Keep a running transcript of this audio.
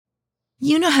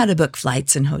You know how to book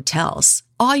flights and hotels.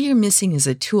 All you're missing is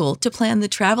a tool to plan the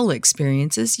travel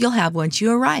experiences you'll have once you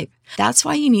arrive. That's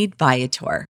why you need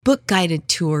Viator. Book guided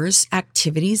tours,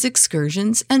 activities,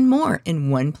 excursions, and more in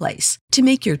one place to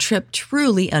make your trip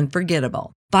truly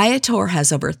unforgettable. Viator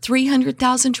has over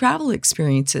 300,000 travel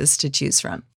experiences to choose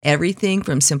from. Everything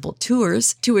from simple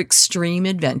tours to extreme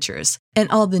adventures and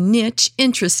all the niche,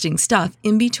 interesting stuff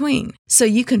in between. So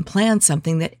you can plan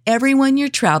something that everyone you're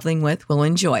traveling with will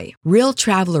enjoy. Real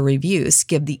traveler reviews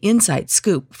give the inside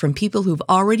scoop from people who've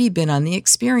already been on the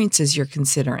experiences you're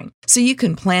considering. So you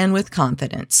can plan with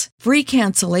confidence. Free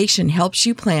cancellation helps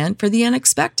you plan for the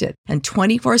unexpected. And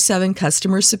 24/7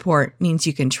 customer support means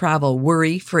you can travel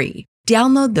worry-free.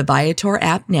 Download the Viator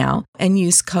app now and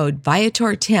use code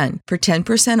Viator10 for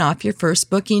 10% off your first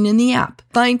booking in the app.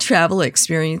 Find travel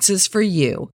experiences for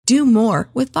you. Do more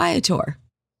with Viator.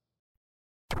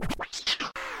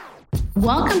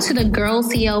 Welcome to the Girl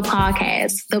CEO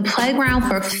podcast, the playground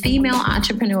for female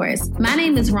entrepreneurs. My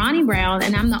name is Ronnie Brown,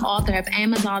 and I'm the author of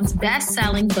Amazon's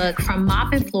best-selling book, From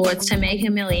Mopping Floors to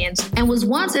Making Millions, and was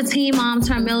once a teen mom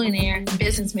turned millionaire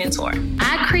business mentor.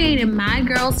 I created my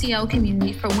Girl CEO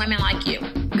community for women like you.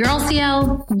 Girl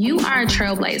CEO, you are a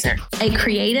trailblazer, a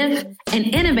creative, an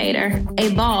innovator,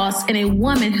 a boss, and a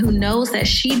woman who knows that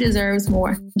she deserves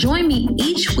more. Join me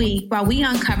each week while we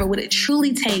uncover what it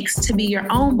truly takes to be your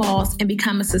own boss and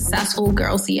become a successful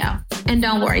Girl CEO. And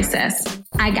don't worry, sis,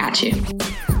 I got you.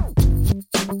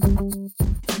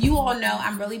 You all know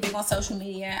I'm really big on social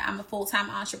media. I'm a full-time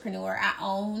entrepreneur. I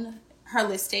own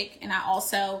Holistic, and I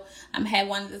also had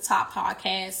one of the top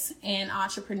podcasts in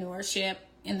entrepreneurship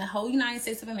in the whole United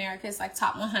States of America. It's like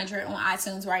top 100 on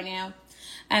iTunes right now.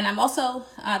 And I'm also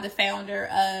the founder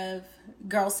of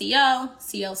Girl CEO,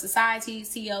 CEO Society.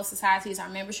 CEO Society is our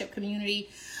membership community.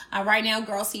 Right now,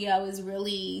 Girl CEO is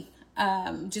really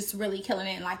just really killing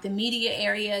it in like the media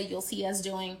area. You'll see us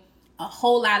doing a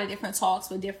whole lot of different talks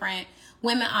with different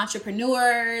women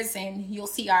entrepreneurs, and you'll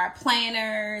see our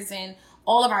planners, and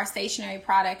all of our stationery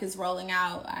product is rolling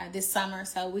out this summer.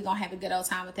 So we're going to have a good old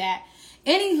time with that.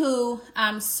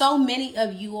 Anywho, so many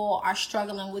of you all are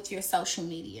struggling with your social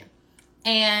media.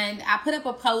 And I put up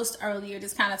a post earlier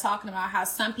just kind of talking about how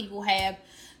some people have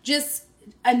just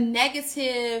a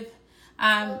negative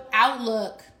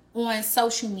outlook on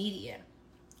social media.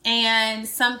 And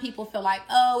some people feel like,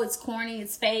 oh, it's corny,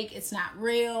 it's fake, it's not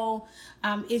real,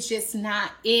 it's just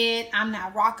not it, I'm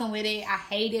not rocking with it, I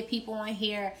hate it, people on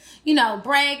here,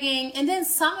 bragging. And then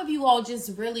some of you all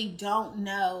just really don't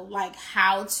know like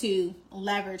how to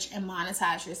leverage and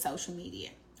monetize your social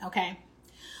media, okay?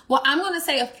 Well, I'm going to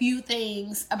say a few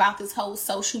things about this whole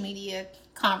social media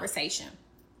conversation.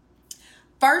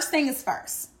 First thing is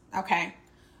first, okay?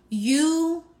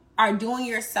 You are doing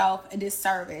yourself a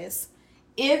disservice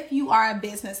if you are a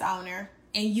business owner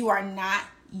and you are not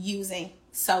using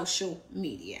social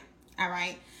media, all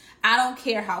right? I don't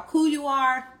care how cool you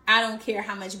are. I don't care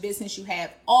how much business you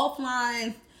have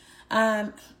offline.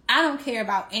 I don't care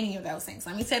about any of those things.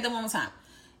 Let me say that one more time.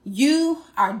 You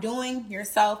are doing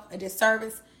yourself a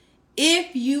disservice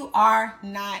if you are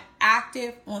not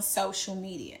active on social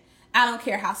media. I don't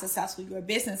care how successful your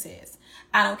business is.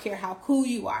 I don't care how cool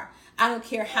you are. I don't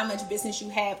care how much business you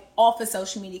have off of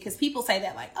social media, because people say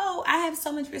that like, oh, I have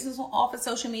so much business off of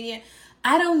social media.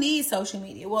 I don't need social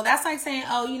media. Well, that's like saying,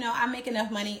 oh, I make enough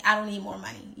money. I don't need more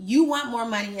money. You want more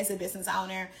money as a business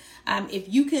owner.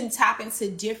 If you can tap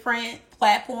into different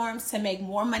platforms to make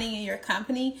more money in your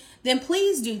company, then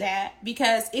please do that.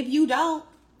 Because if you don't,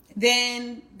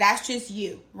 then that's just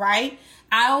you, right?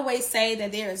 I always say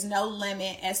that there is no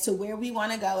limit as to where we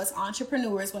want to go as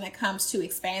entrepreneurs when it comes to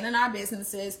expanding our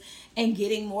businesses and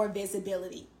getting more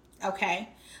visibility, okay?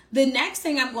 The next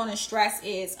thing I'm going to stress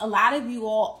is a lot of you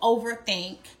all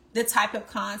overthink the type of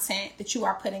content that you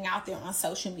are putting out there on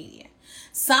social media.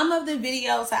 Some of the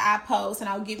videos that I post, and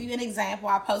I'll give you an example.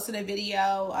 I posted a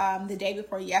video the day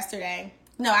before yesterday.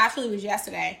 No, actually it was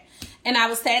yesterday. And I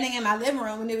was standing in my living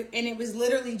room, and it was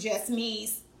literally just me,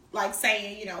 like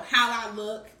saying, how I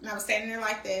look. And I was standing there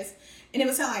like this. And it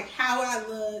was like how I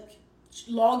look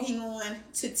logging on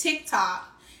to TikTok.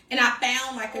 And I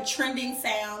found like a trending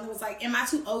sound. It was like, am I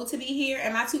too old to be here?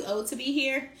 Am I too old to be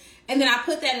here? And then I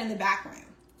put that in the background.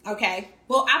 Okay.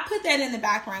 Well, I put that in the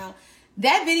background.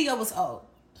 That video was old.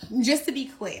 Just to be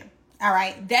clear. All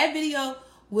right. That video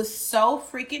was so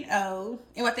freaking old.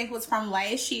 And I think it was from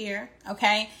last year.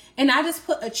 Okay. And I just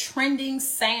put a trending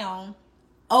sound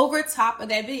over top of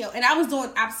that video. And I was doing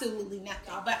absolutely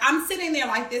nothing. But I'm sitting there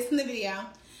like this in the video.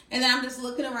 And then I'm just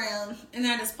looking around. And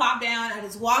then I just pop down. I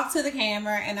just walk to the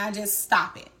camera. And I just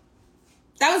stop it.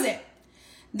 That was it.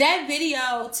 That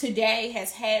video today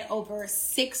has had over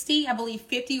 50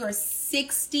 or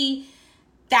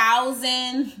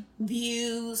 60,000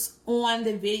 views on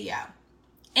the video.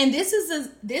 And this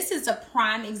is a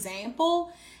prime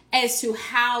example as to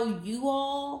how you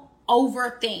all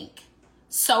overthink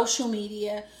social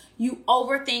media. You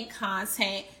overthink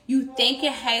content. You think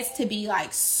it has to be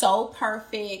like so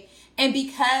perfect. And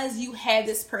because you have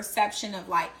this perception of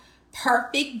like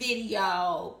perfect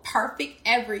video, perfect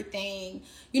everything,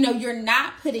 you're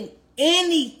not putting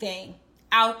anything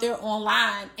out there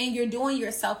online, and you're doing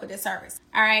yourself a disservice.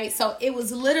 All right. So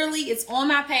it's on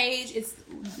my page. It's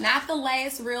not the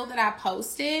last reel that I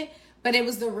posted, but it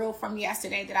was the reel from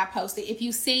yesterday that I posted. If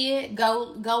you see it,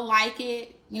 go like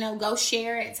it, go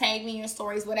share it, tag me in your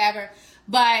stories, whatever.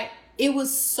 But it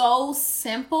was so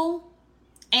simple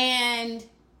and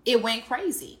it went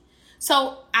crazy.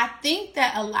 So I think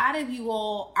that a lot of you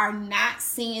all are not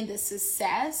seeing the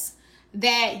success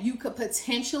that you could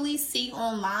potentially see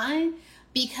online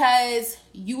because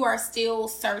you are still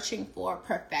searching for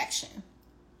perfection.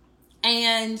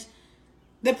 And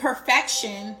the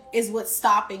perfection is what's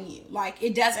stopping you. Like,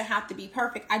 it doesn't have to be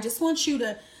perfect. I just want you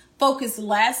to focus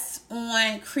less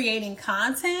on creating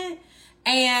content,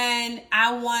 and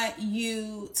I want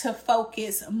you to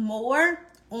focus more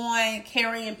on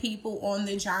carrying people on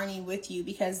the journey with you,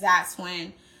 because that's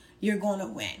when you're going to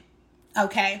win.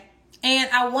 Okay.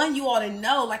 And I want you all to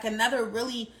know, like, another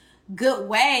really good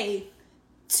way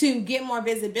to get more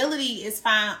visibility is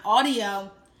find audio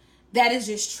that is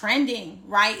just trending,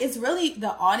 right? It's really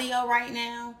the audio right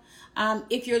now.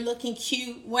 If you're looking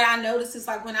cute, what I notice is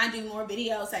like when I do more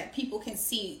videos that people can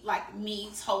see like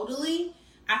me totally,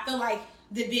 I feel like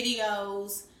the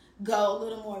videos go a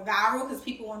little more viral because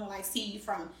people want to like see you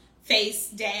from face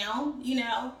down,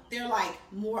 they're like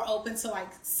more open to like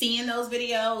seeing those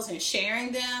videos and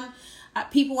sharing them.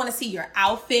 People want to see your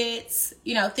outfits,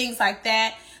 things like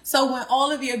that. So when all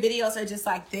of your videos are just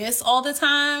like this all the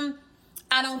time,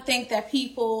 I don't think that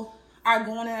people are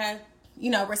going to,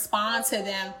 respond to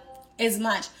them as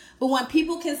much. But when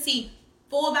people can see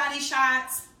full body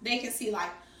shots, they can see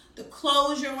like the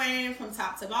clothes you're wearing from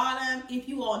top to bottom. If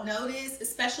you all notice,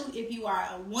 especially if you are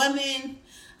a woman,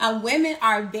 women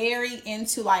are very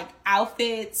into like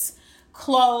outfits,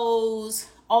 clothes,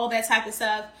 all that type of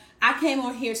stuff. I came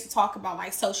on here to talk about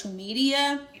like social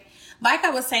media. Like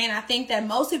I was saying, I think that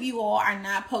most of you all are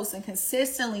not posting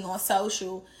consistently on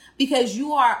social because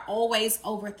you are always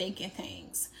overthinking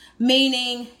things.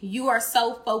 Meaning you are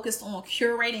so focused on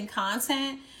curating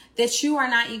content that you are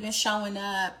not even showing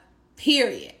up,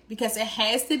 period. Because it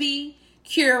has to be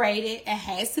curated. It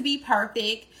has to be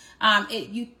perfect.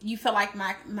 You feel like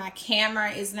my camera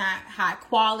is not high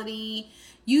quality.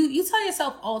 You tell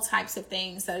yourself all types of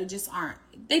things that just aren't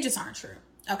true.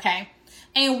 Okay.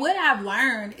 And what I've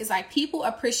learned is like people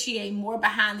appreciate more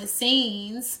behind the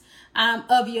scenes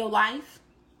of your life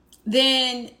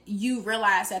than you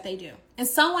realize that they do. And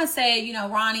someone said,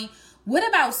 Ronnie, what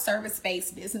about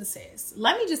service-based businesses?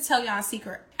 Let me just tell y'all a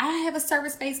secret. I have a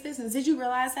service-based business. Did you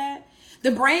realize that? The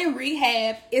Brand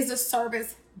Rehab is a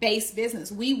service-based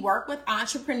business. We work with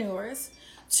entrepreneurs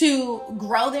to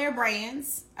grow their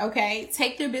brands, okay,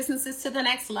 take their businesses to the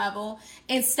next level,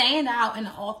 and stand out in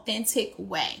an authentic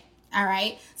way, all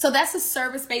right? So that's a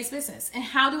service-based business. And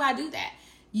how do I do that?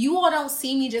 You all don't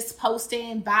see me just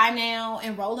posting buy now,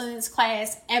 enroll in this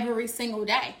class every single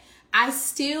day. I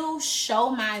still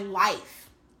show my life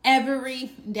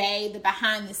every day, the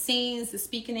behind the scenes, the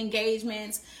speaking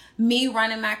engagements, me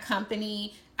running my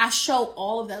company. I show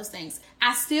all of those things.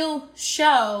 I still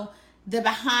show the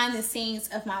behind the scenes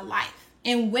of my life.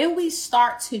 And when we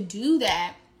start to do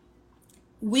that,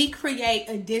 we create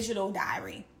a digital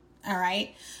diary. All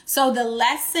right. So the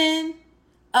lesson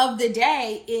of the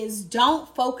day is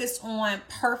don't focus on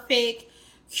perfect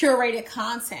curated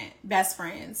content, best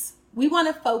friends. We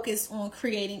want to focus on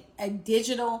creating a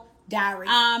digital diary.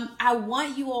 I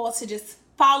want you all to just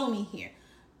follow me here.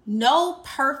 No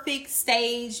perfect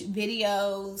stage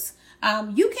videos.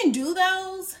 You can do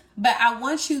those, but I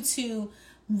want you to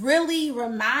really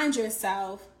remind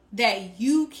yourself that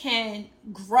you can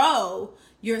grow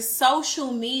your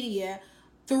social media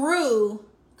through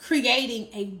creating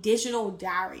a digital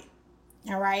diary.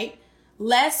 All right.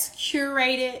 Less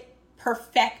curated,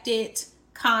 perfected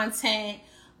content,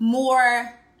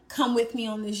 more come with me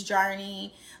on this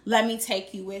journey. Let me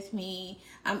take you with me.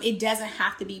 It doesn't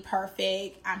have to be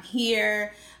perfect. I'm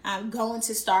here. I'm going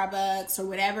to Starbucks or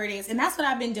whatever it is. And that's what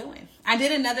I've been doing. I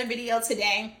did another video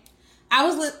today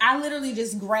I literally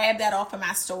just grabbed that off of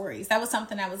my stories. That was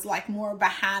something that was like more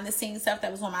behind the scenes stuff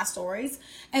that was on my stories.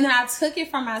 And then I took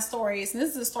it from my stories. And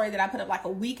this is a story that I put up like a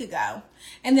week ago.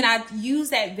 And then I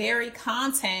used that very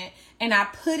content and I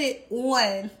put it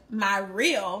on my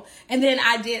reel. And then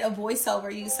I did a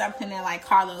voiceover, use something that like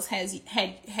Carlos had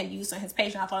used on his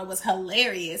page. And I thought it was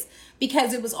hilarious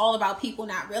because it was all about people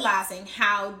not realizing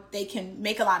how they can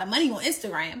make a lot of money on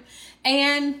Instagram.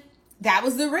 And that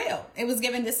was the real. It was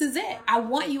given, this is it. I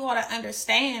want you all to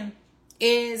understand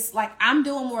is like, I'm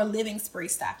doing more living spree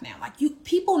stuff now. Like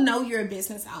people know you're a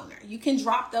business owner. You can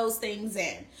drop those things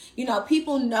in. You know,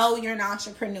 people know you're an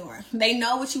entrepreneur. They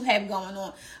know what you have going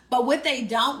on. But what they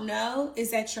don't know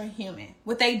is that you're human.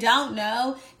 What they don't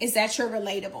know is that you're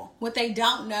relatable. What they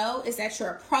don't know is that you're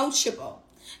approachable.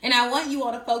 And I want you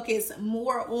all to focus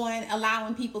more on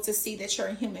allowing people to see that you're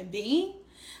a human being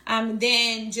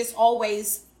than just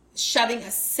always shoving a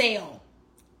sale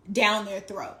down their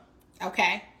throat,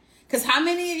 okay? Because how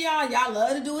many of y'all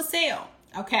love to do a sale,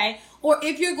 okay? Or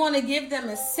if you're going to give them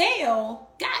a sale,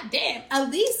 goddamn, at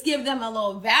least give them a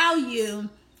little value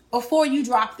before you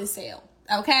drop the sale,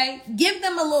 okay? Give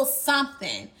them a little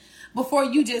something before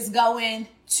you just go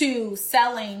into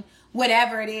selling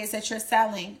whatever it is that you're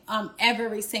selling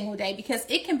every single day, because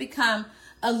it can become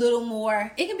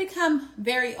it can become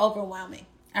very overwhelming.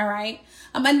 All right.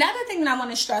 Another thing that I want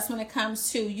to stress when it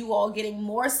comes to you all getting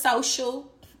more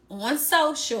social on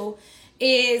social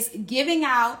is giving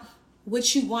out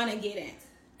what you want to get in.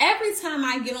 Every time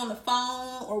I get on the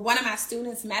phone or one of my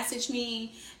students message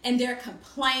me and they're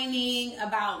complaining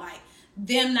about like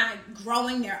them not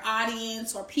growing their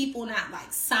audience or people not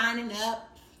like signing up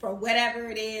for whatever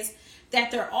it is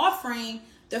that they're offering,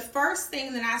 the first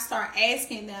thing that I start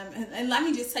asking them, and let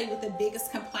me just tell you what the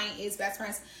biggest complaint is, best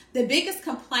friends. The biggest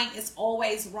complaint is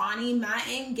always, Ronnie, my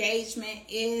engagement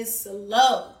is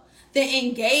low. The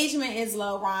engagement is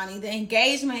low, Ronnie. The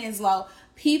engagement is low.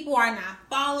 People are not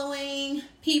following.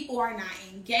 People are not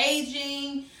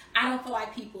engaging. I don't feel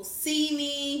like people see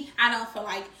me. I don't feel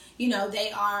like,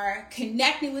 they are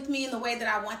connecting with me in the way that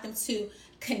I want them to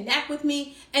connect with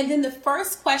me. And then the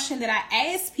first question that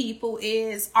I ask people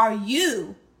is, are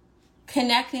you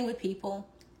connecting with people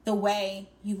the way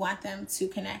you want them to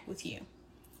connect with you?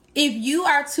 If you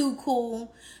are too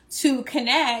cool to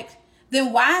connect,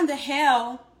 then why in the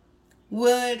hell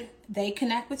would they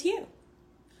connect with you?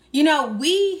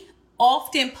 We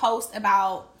often post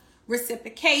about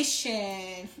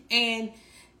reciprocation and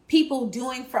people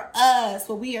doing for us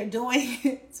what we are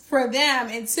doing for them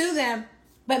and to them.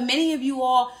 But many of you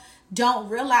all don't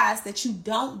realize that you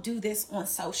don't do this on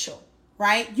social,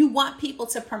 right? You want people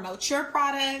to promote your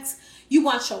products. You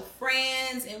want your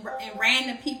friends and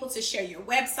random people to share your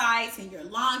websites and your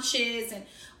launches and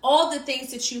all the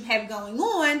things that you have going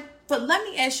on. But let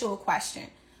me ask you a question.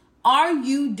 Are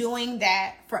you doing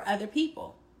that for other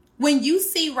people? When you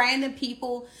see random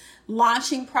people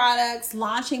launching products,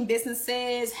 launching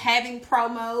businesses, having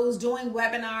promos, doing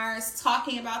webinars,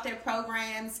 talking about their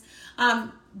programs,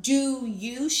 do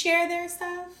you share their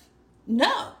stuff?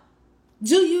 No.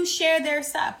 Do you share their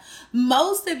stuff?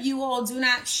 Most of you all do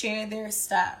not share their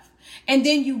stuff. And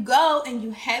then you go and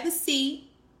you have a seat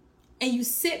and you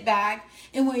sit back.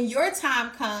 And when your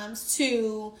time comes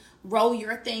to roll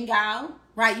your thing out,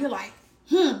 right, you're like,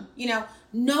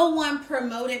 no one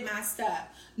promoted my stuff.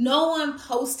 No one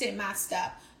posted my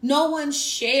stuff. No one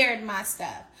shared my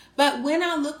stuff. But when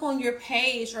I look on your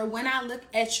page or when I look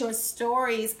at your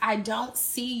stories, I don't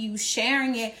see you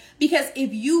sharing it, because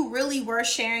if you really were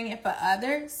sharing it for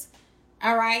others,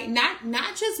 all right, not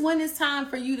just when it's time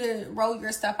for you to roll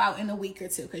your stuff out in a week or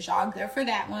two, because y'all good for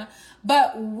that one.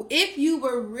 But if you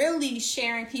were really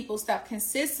sharing people's stuff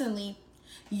consistently,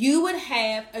 you would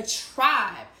have a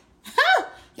tribe.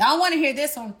 Y'all want to hear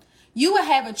this one? You would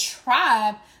have a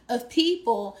tribe of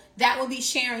people that will be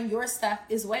sharing your stuff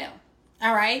as well.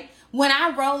 All right. When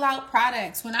I roll out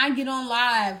products, when I get on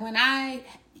live, when I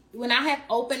have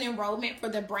open enrollment for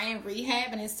the brand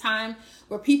rehab and it's time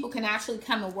where people can actually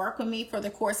come and work with me for the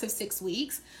course of 6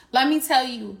 weeks, let me tell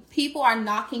you, people are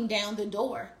knocking down the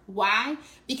door. Why?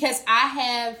 Because I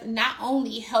have not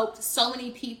only helped so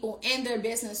many people in their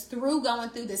business through going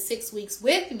through the 6 weeks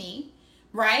with me,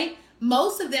 right?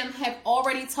 Most of them have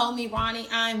already told me, Ronnie,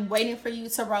 I'm waiting for you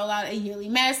to roll out a yearly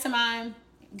mastermind.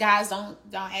 Guys, don't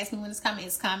ask me when it's coming.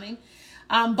 It's coming.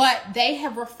 But they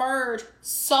have referred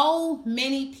so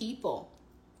many people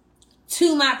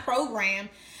to my program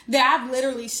that I've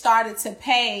literally started to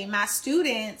pay my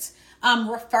students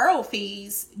referral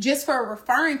fees just for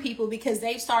referring people, because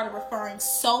they've started referring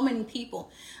so many people.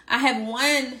 I have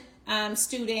one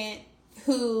student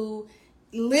who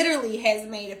literally has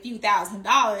made a few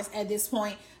 $1,000s at this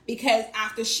point, because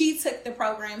after she took the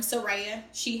program, Soraya,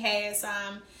 she has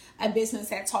a business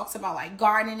that talks about like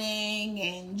gardening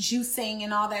and juicing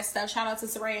and all that stuff. Shout out to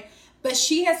Soraya. But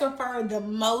she has referred the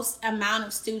most amount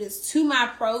of students to my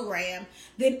program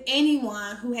than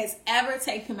anyone who has ever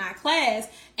taken my class.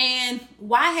 And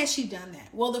why has she done that?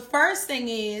 Well, the first thing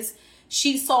is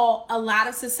she saw a lot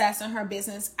of success in her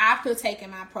business after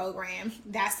taking my program.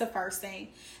 That's the first thing.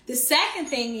 The second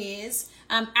thing is,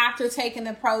 after taking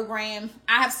the program,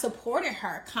 I have supported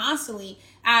her constantly.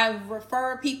 I've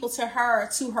referred people to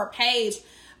her page.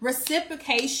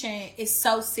 Reciprocation is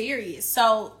so serious.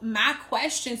 So my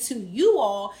question to you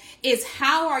all is,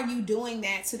 how are you doing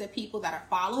that to the people that are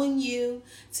following you,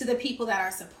 to the people that are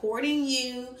supporting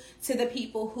you, to the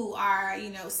people who are,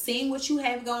 seeing what you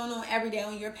have going on every day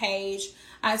on your page?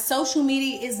 Social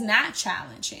media is not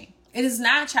challenging. It is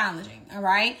not challenging. All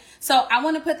right. So I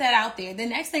want to put that out there. The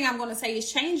next thing I'm going to say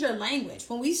is change your language.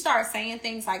 When we start saying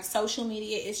things like social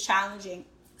media is challenging,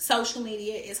 social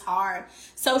media is hard,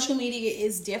 social media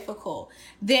is difficult,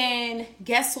 then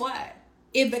guess what?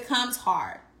 It becomes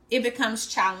hard. It becomes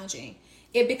challenging.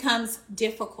 It becomes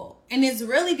difficult. And it's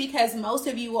really because most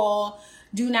of you all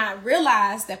do not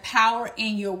realize the power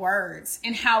in your words,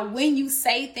 and how when you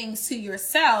say things to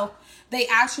yourself, they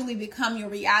actually become your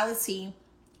reality,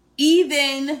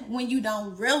 even when you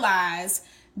don't realize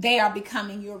they are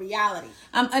becoming your reality.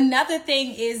 Another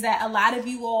thing is that a lot of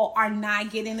you all are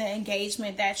not getting the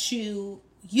engagement that you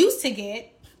used to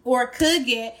get or could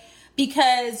get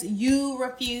because you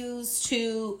refuse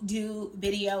to do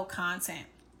video content.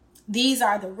 These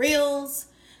are the reels.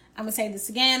 I'm going to say this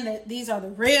again, that these are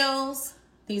the reels.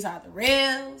 These are the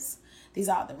reels. These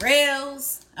are the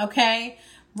reels. Okay.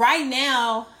 Right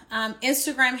now,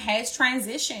 Instagram has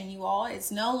transitioned, you all.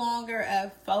 It's no longer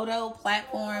a photo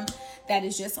platform that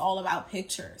is just all about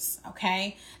pictures,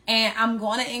 okay? And I'm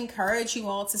going to encourage you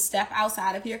all to step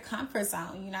outside of your comfort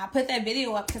zone. I put that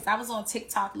video up because I was on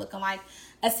TikTok looking like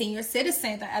a senior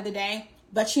citizen the other day.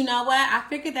 But you know what? I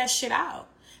figured that shit out.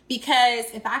 Because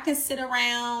if I can sit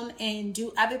around and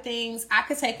do other things, I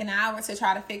could take an hour to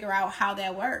try to figure out how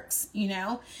that works,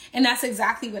 And that's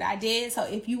exactly what I did. So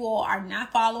if you all are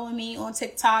not following me on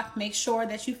TikTok, make sure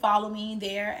that you follow me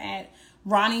there at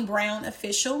Ronnie Brown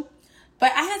Official.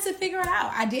 But I had to figure it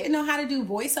out. I didn't know how to do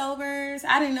voiceovers.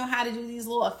 I didn't know how to do these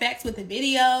little effects with the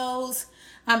videos.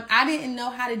 I didn't know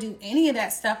how to do any of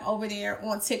that stuff over there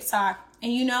on TikTok.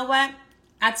 And you know what?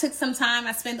 I took some time.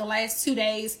 I spent the last 2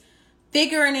 days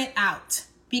figuring it out,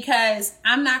 because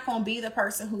I'm not going to be the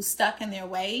person who's stuck in their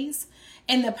ways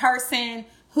and the person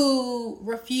who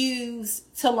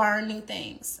refused to learn new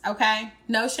things. Okay.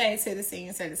 No shade to the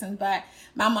senior citizens, but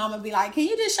my mom would be like, can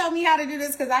you just show me how to do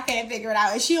this? Cause I can't figure it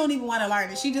out. And she don't even want to learn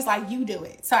it. She just like, you do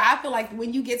it. So I feel like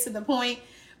when you get to the point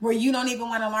where you don't even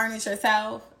want to learn it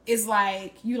yourself, it's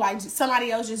like, you like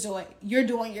somebody else just do it. You're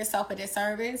doing yourself a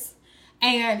disservice,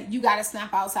 and you got to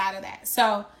snap outside of that.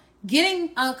 So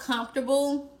getting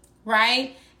uncomfortable,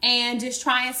 right? And just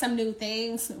trying some new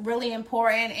things, really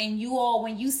important. And you all,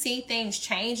 when you see things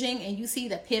changing and you see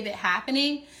the pivot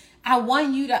happening, I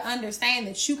want you to understand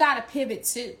that you got to pivot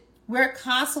too. We're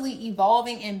constantly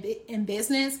evolving in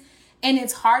business, and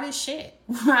it's hard as shit,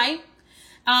 right?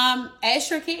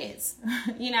 Ask your kids.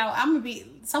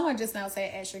 Someone just now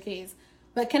said ask your kids.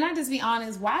 But can I just be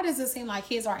honest? Why does it seem like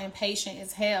kids are impatient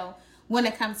as hell when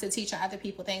it comes to teaching other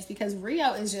people things? Because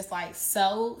Rio is just like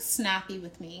so snappy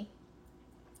with me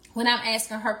when I'm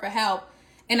asking her for help.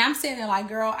 And I'm sitting there like,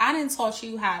 girl, I didn't taught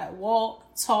you how to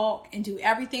walk, talk, and do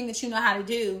everything that you know how to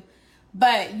do,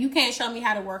 but you can't show me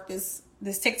how to work this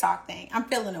TikTok thing. I'm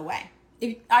feeling away.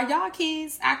 Are y'all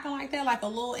kids acting like that, like a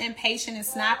little impatient and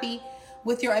snappy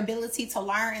with your ability to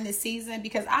learn in this season?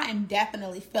 Because I am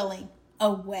definitely feeling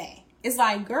away. It's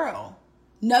like, girl,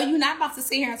 no, you're not about to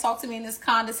sit here and talk to me in this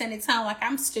condescending tone like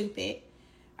I'm stupid.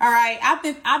 All right.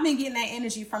 I've been getting that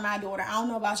energy from my daughter. I don't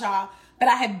know about y'all, but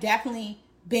I have definitely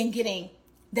been getting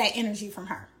that energy from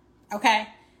her. Okay.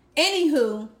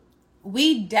 Anywho,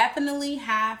 we definitely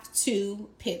have to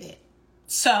pivot.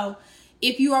 So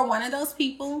if you are one of those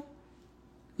people,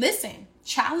 listen,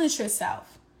 challenge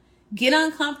yourself, get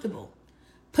uncomfortable,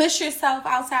 push yourself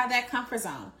outside that comfort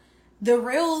zone. The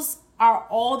reels are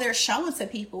all they're showing to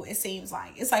people, it seems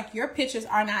like. It's like your pictures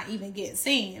are not even getting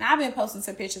seen. And I've been posting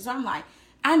some pictures where I'm like,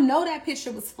 I know that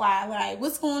picture was fly. Like,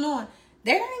 what's going on?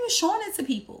 They're not even showing it to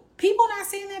people. People not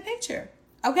seeing that picture.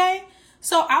 Okay?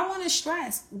 So I want to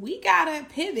stress, we got to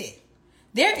pivot.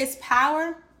 There is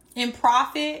power in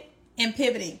profit and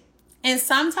pivoting. And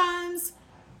sometimes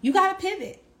you got to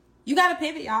pivot. You got to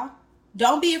pivot, y'all.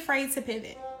 Don't be afraid to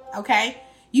pivot. Okay?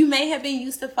 You may have been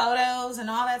used to photos and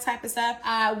all that type of stuff.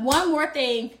 One more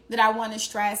thing that I want to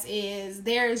stress is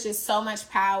there is just so much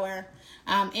power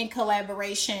in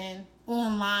collaboration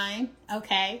online,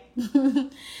 okay?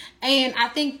 And I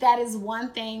think that is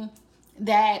one thing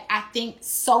that I think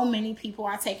so many people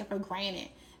are taking for granted.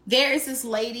 There is this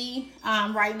lady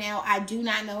right now. I do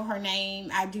not know her name.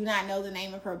 I do not know the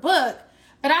name of her book.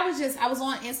 But I was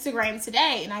on Instagram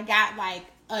today, and I got like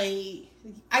I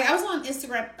was on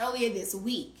Instagram earlier this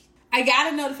week. I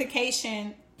got a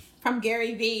notification from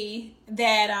Gary Vee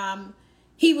that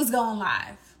he was going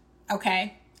live,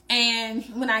 okay? And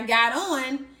when I got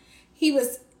on, he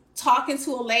was talking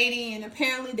to a lady, and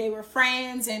apparently they were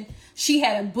friends, and she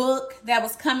had a book that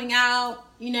was coming out,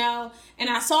 you know, and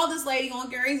I saw this lady on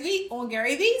Gary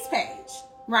Vee's page,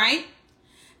 right?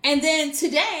 And then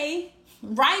today,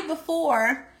 right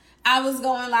before I was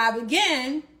going live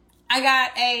again, I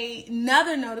got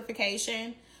another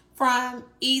notification from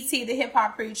E.T. the Hip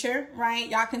Hop Preacher, right?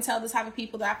 Y'all can tell the type of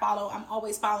people that I follow. I'm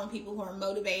always following people who are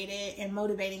motivated and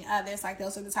motivating others. Like,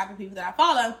 those are the type of people that I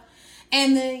follow.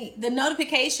 And the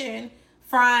notification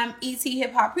from E.T.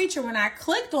 Hip Hop Preacher, when I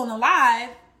clicked on the live,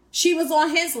 she was on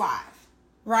his live,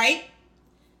 right?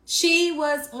 She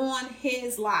was on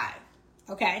his live,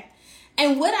 okay?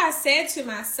 And what I said to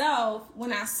myself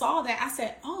when I saw that,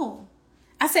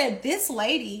 I said, this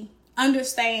lady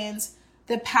understands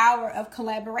the power of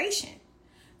collaboration.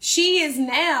 She is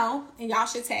now, and y'all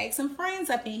should tag some friends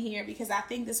up in here because I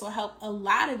think this will help a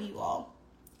lot of you all,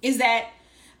 is that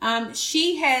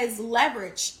she has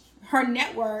leveraged her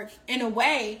network in a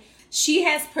way. She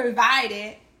has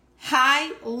provided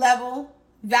high level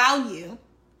value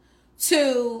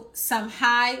to some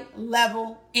high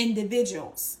level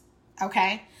individuals.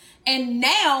 Okay. And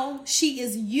now she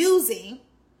is using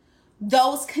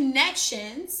those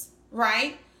connections,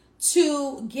 right,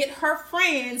 to get her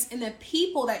friends and the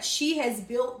people that she has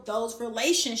built those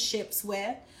relationships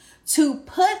with to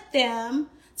put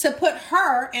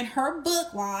her and her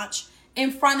book launch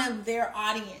in front of their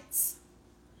audience.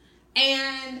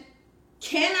 And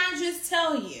can I just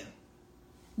tell you,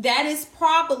 that is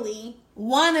probably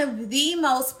one of the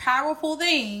most powerful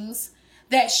things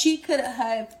that she could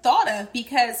have thought of,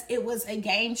 because it was a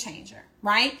game changer,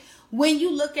 right? When you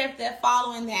look at the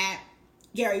following that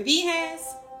Gary Vee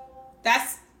has,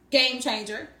 that's game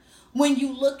changer. When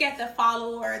you look at the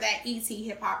follower that E.T.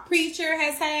 Hip Hop Preacher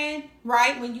has had,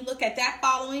 right? When you look at that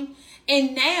following,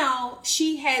 and now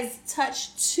she has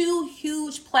touched 2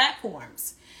 huge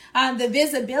platforms. The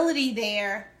visibility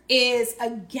there is a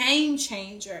game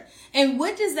changer. And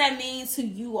what does that mean to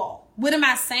you all? What am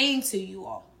I saying to you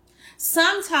all?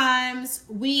 Sometimes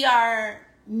we are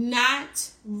not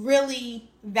really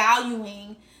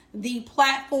valuing the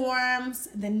platforms,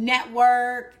 the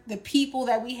network, the people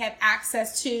that we have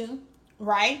access to,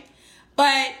 right?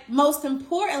 But most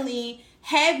importantly,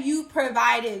 have you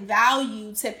provided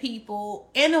value to people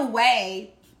in a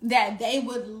way that they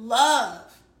would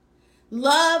love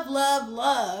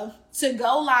to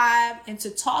go live and to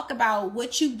talk about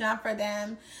what you've done for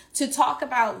them, to talk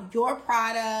about your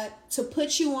product, to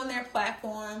put you on their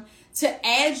platform, to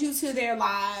add you to their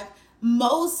live?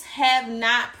 Most have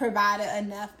not provided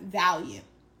enough value,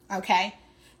 okay?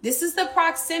 This is the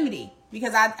proximity,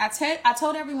 because I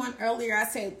told everyone earlier, I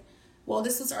said, well,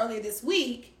 this was earlier this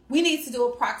week, we need to do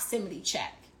a proximity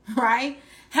check, right?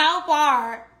 How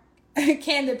far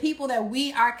can the people that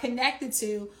we are connected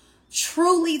to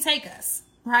truly take us,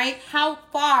 right? How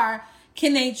far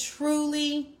can they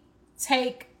truly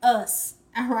take us,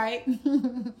 all right?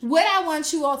 What I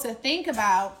want you all to think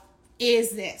about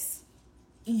is this.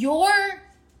 Your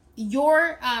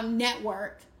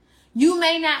network, you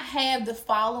may not have the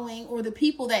following, or the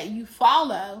people that you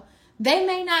follow, they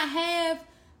may not have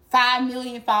 5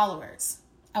 million followers,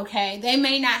 okay? They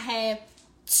may not have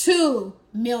 2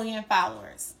 million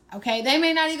followers, okay? They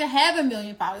may not even have 1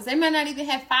 million followers. They may not even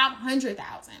have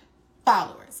 500,000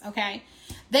 followers, okay?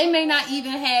 They may not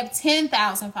even have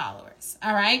 10,000 followers,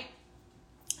 all right?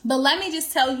 But let me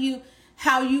just tell you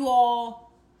how you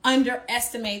all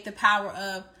underestimate the power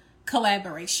of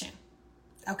collaboration,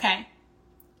 okay?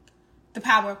 The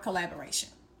power of collaboration.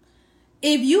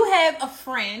 If you have a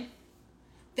friend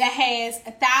that has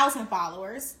 1,000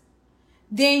 followers,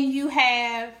 then you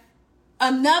have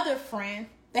another friend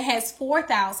that has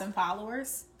 4,000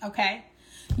 followers, okay?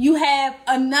 You have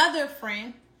another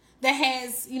friend that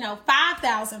has,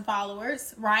 5,000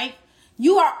 followers, right?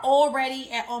 You are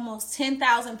already at almost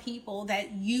 10,000 people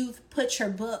that you've put your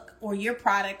book or your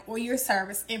product or your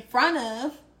service in front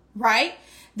of, right?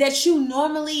 That you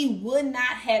normally would not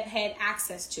have had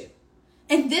access to.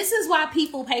 And this is why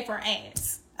people pay for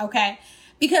ads, okay?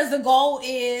 Because the goal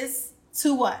is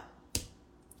to what?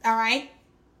 All right.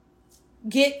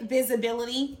 Get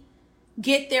visibility,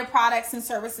 get their products and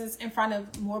services in front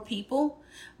of more people.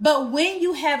 But when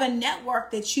you have a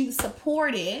network that you've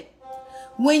supported,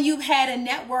 when you've had a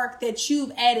network that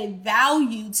you've added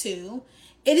value to,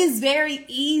 it is very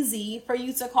easy for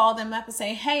you to call them up and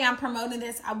say, hey, I'm promoting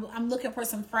this. I'm looking for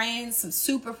some friends, some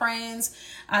super friends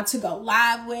to go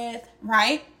live with,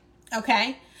 right?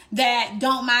 Okay. That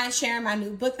don't mind sharing my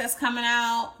new book that's coming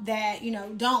out, that,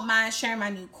 don't mind sharing my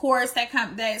new course that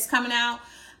is coming out.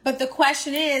 But the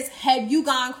question is, have you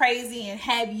gone crazy and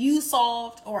have you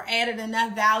solved or added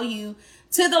enough value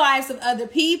to the lives of other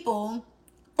people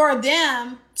for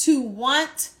them to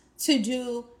want to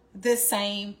do the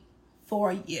same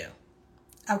for you?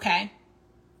 Okay.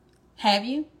 Have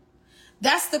you?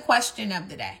 That's the question of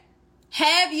the day.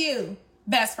 Have you,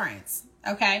 best friends?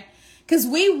 Okay. Because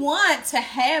we want to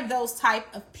have those type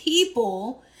of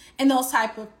people and those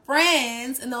type of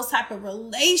friends and those type of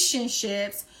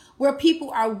relationships where people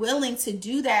are willing to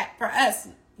do that for us.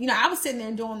 I was sitting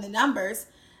there doing the numbers.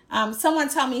 Someone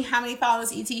tell me how many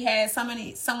followers ET has.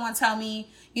 Someone tell me,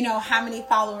 how many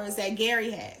followers that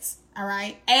Gary has. All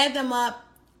right. Add them up.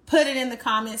 Put it in the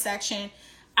comment section.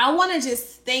 I want to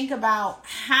just think about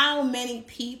how many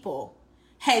people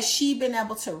has she been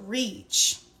able to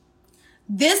reach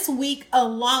this week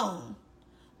alone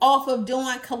off of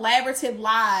doing collaborative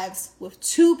lives with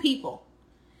 2 people.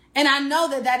 And I know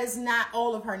that is not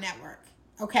all of her network.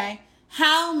 Okay.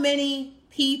 How many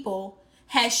people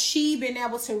has she been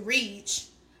able to reach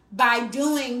by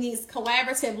doing these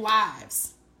collaborative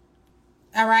lives?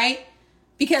 All right.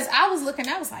 Because I was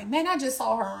like, man, I just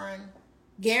saw her on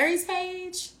Gary's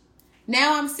page.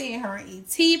 Now I'm seeing her on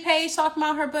ET page talking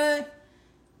about her book.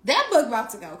 That book about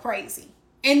to go crazy.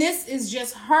 And this is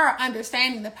just her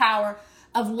understanding the power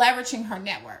of leveraging her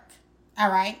network. All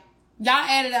right. Y'all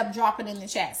add it up. Drop it in the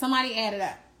chat. Somebody add it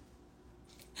up.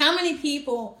 How many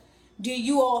people do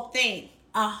you all think?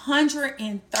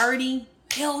 130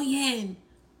 billion.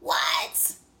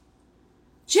 What?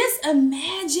 Just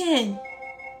imagine.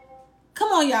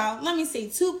 Come on, y'all. Let me see.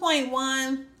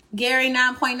 2.1. Gary,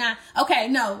 9.9. Okay,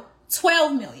 no.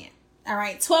 12 million. All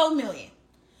right. 12 million.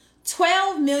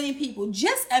 12 million people.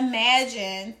 Just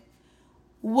imagine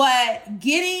what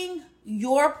getting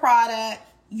your product,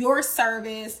 your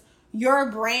service, your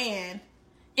brand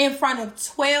in front of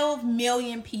 12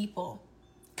 million people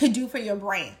could do for your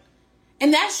brand.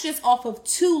 And that's just off of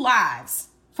 2 lives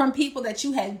from people that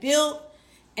you had built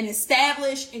and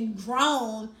established and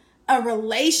grown a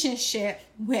relationship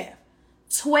with.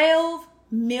 12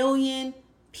 million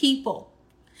people.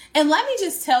 And let me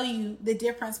just tell you the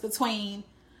difference between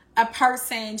a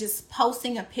person just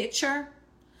posting a picture,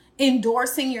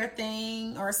 endorsing your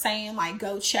thing, or saying like,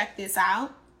 go check this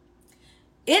out.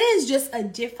 It is just a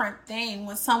different thing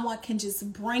when someone can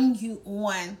just bring you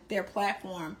on their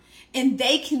platform and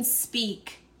they can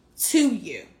speak to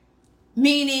you,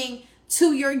 meaning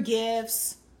to your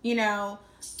gifts,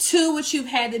 to what you've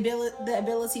had the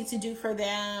ability to do for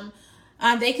them.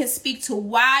 They can speak to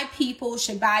why people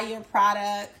should buy your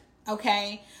product.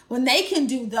 Okay. When they can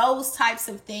do those types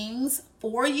of things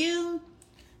for you,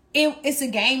 it's a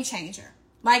game changer.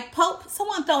 Like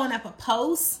someone throwing up a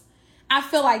post, I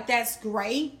feel like that's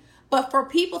great. But for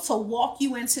people to walk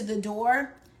you into the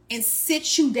door and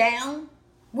sit you down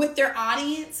with their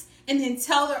audience and then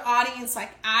tell their audience,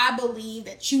 like, I believe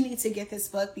that you need to get this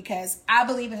book because I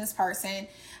believe in this person.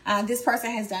 This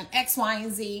person has done X, Y,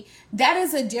 and Z. That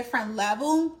is a different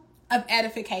level of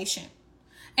edification.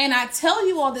 And I tell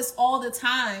you all this all the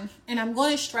time, and I'm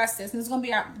going to stress this, and it's going to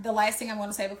be the last thing I'm going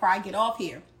to say before I get off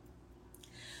here.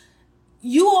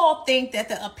 You all think that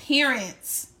the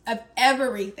appearance of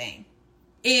everything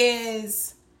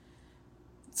is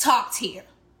top tier.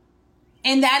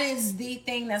 And that is the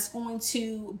thing that's going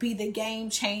to be the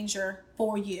game changer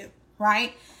for you,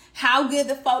 right? How good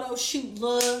the photo shoot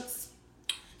looks,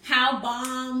 how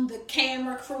bomb the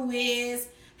camera crew is,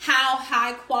 how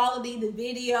high quality the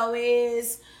video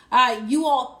is. You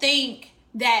all think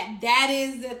that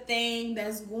is the thing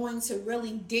that's going to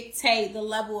really dictate the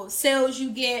level of sales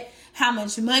you get, how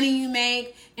much money you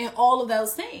make, and all of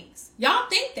those things. Y'all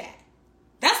think that.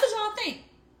 That's what y'all think.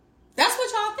 That's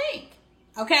what y'all think.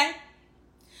 Okay?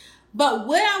 But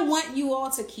what I want you all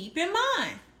to keep in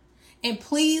mind, and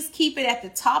please keep it at the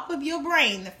top of your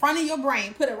brain, the front of your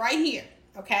brain, put it right here,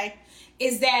 okay,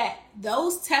 is that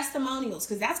those testimonials,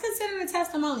 because that's considered a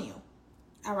testimonial,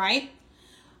 all right?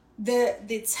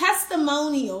 The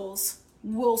testimonials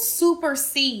will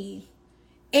supersede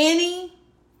any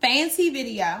fancy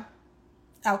video,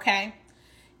 okay,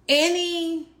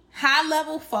 any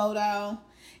high-level photo,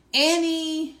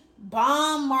 any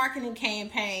bomb marketing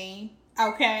campaign,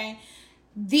 okay,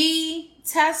 the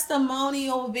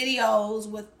testimonial videos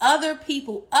with other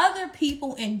people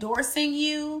endorsing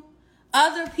you,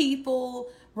 other people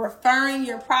referring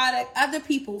your product, other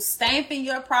people stamping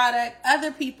your product,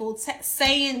 other people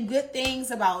saying good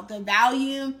things about the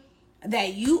value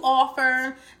that you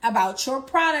offer, about your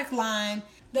product line.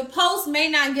 The post may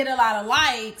not get a lot of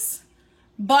likes,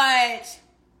 but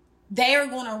they are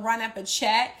going to run up a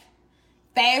check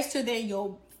faster than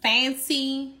your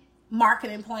fancy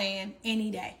marketing plan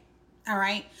any day. All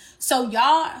right. So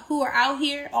y'all who are out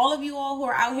here, all of you all who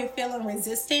are out here feeling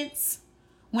resistance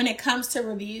when it comes to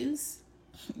reviews,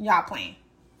 y'all playing.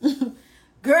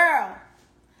 Girl,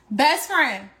 best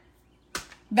friend,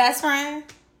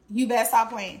 you better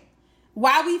stop playing.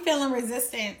 Why we feeling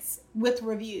resistance with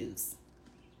reviews?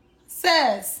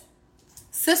 Says,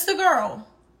 sister girl,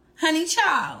 honey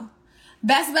child,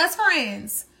 best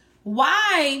friends.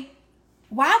 Why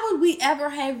would we ever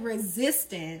have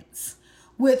resistance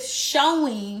with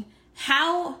showing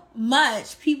how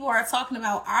much people are talking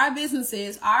about our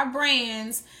businesses, our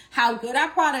brands, how good our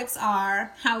products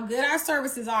are, how good our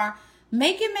services are?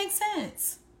 Make it make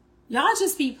sense. Y'all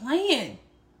just be playing.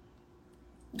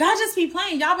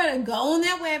 Y'all better go on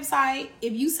that website.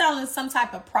 If you selling some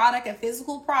type of product, a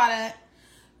physical product,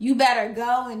 you better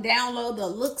go and download the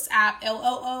Loox app,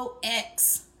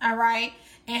 Loox, all right?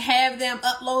 And have them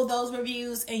upload those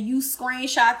reviews, and you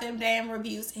screenshot them damn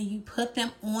reviews and you put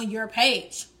them on your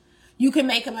page. You can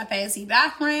make them a fancy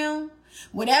background,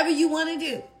 whatever you want to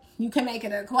do. You can make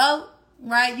it a quote,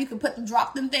 right? You can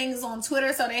drop them things on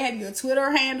Twitter so they have your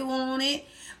Twitter handle on it.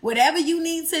 Whatever you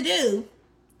need to do,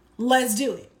 let's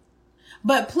do it.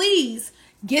 But please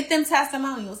get them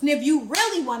testimonials. And if you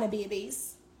really want to be a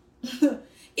beast,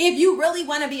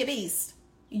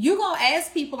 you're going to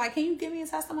ask people, like, can you give me a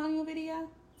testimonial video?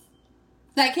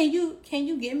 Like, can you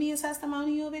give me a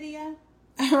testimonial video?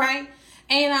 All right.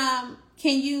 And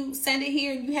can you send it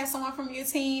here? You have someone from your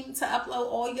team to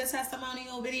upload all your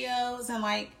testimonial videos and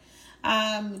like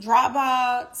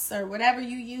Dropbox or whatever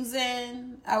you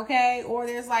using. Okay. Or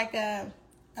there's like a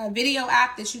video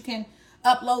app that you can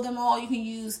upload them all. You can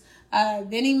use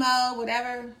Venmo,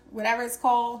 whatever it's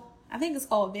called. I think it's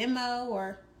called Venmo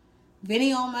or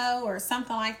Videomo or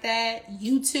something like that.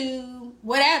 YouTube,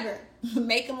 whatever.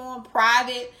 Make them on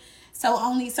private so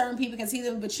only certain people can see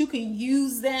them, but you can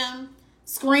use them,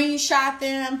 screenshot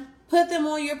them, put them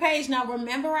on your page. Now,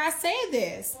 remember I said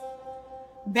this.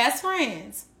 Best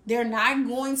friends, they're not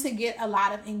going to get a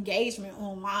lot of engagement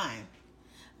online,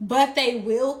 but they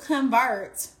will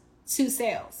convert to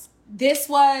sales. This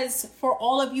was for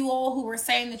all of you all who were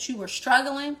saying that you were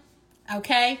struggling.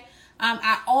 Okay.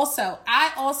 I also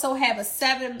have a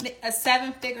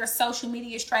seven-figure social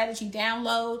media strategy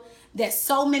download that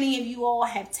so many of you all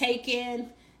have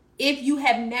taken. If you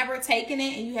have never taken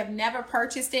it and you have never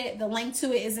purchased it, the link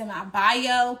to it is in my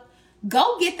bio.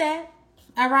 Go get that.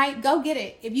 All right, go get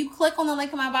it. If you click on the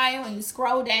link in my bio and you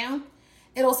scroll down,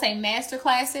 it'll say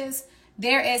masterclasses.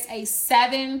 There is a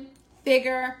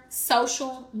 7-figure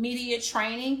social media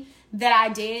training that I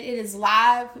did. It is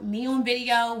live, me on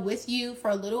video with you for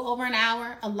a little over an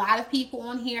hour. A lot of people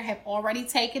on here have already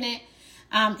taken it.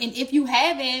 And if you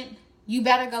haven't, you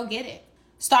better go get it.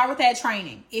 Start with that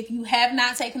training. If you have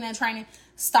not taken that training,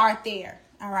 start there.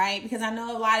 All right. Because I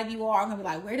know a lot of you are going to be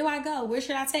like, where do I go? Where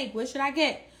should I take? What should I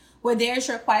get? Well, there's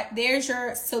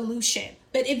your solution.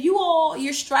 But if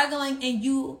you're struggling and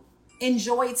you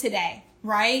enjoy today,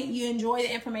 right? You enjoy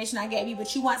the information I gave you,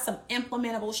 but you want some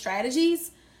implementable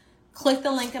strategies, click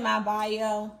the link in my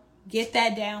bio, get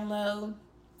that download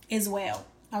as well,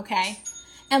 okay?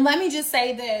 And let me just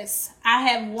say this. I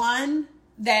have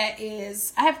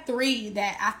 3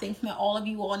 that I think that all of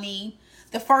you all need.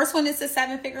 The first one is the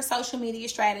 7-figure social media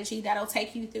strategy that'll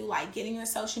take you through like getting your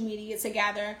social media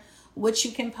together, what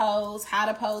you can post, how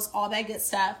to post, all that good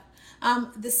stuff.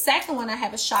 The second one, I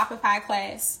have a Shopify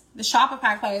class. The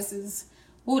Shopify class is,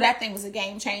 that thing was a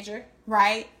game changer,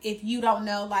 right? If you don't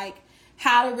know, like,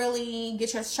 how to really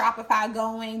get your Shopify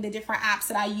going, the different apps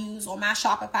that I use on my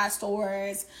Shopify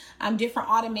stores, different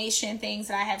automation things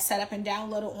that I have set up and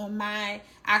downloaded on my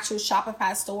actual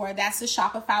Shopify store. That's the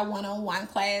Shopify 101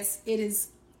 class. It is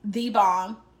the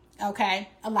bomb. Okay.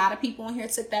 A lot of people on here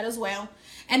took that as well.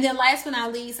 And then last but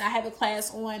not least, I have a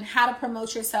class on how to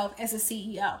promote yourself as a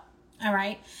CEO. All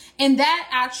right. And that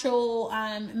actual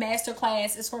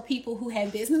masterclass is for people who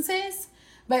have businesses,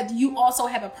 but you also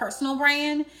have a personal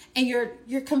brand and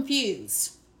you're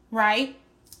confused, right?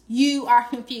 You are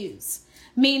confused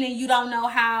meaning you don't know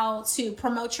how to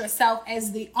promote yourself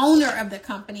as the owner of the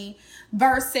company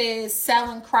versus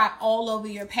selling crap all over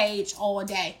your page all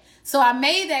day. So I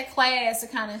made that class to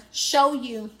kind of show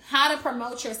you how to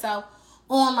promote yourself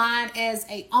online as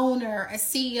a owner, a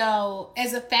CEO,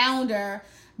 as a founder,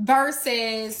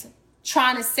 versus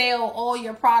trying to sell all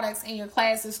your products and your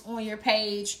classes on your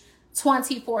page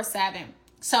 24/7.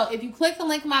 So if you click the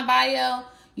link in my bio,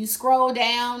 you scroll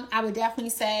down, I would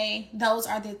definitely say those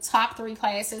are the top 3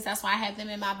 classes. That's why I have them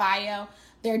in my bio.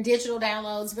 They're digital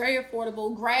downloads, very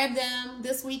affordable. Grab them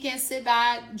this weekend, sit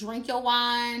back, drink your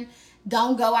wine.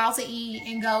 Don't go out to eat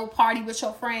and go party with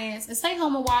your friends, and stay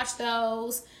home and watch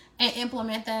those and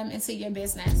implement them into your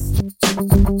business.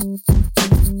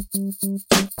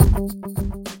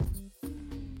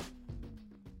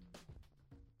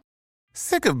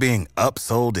 Sick of being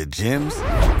upsold at gyms?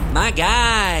 My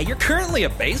guy, you're currently a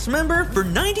base member? For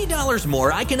 $90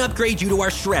 more, I can upgrade you to our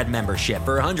Shred membership.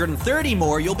 For $130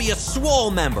 more, you'll be a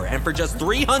Swole member. And for just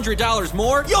 $300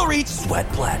 more, you'll reach Sweat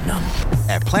Platinum.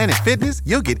 At Planet Fitness,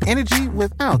 you'll get energy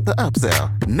without the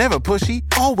upsell. Never pushy,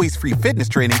 always free fitness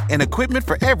training and equipment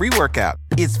for every workout.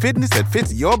 It's fitness that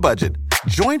fits your budget.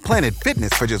 Join Planet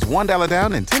Fitness for just $1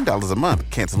 down and $10 a month.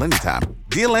 Cancel anytime.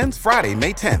 Deal ends Friday,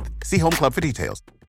 May 10th. See Home Club for details.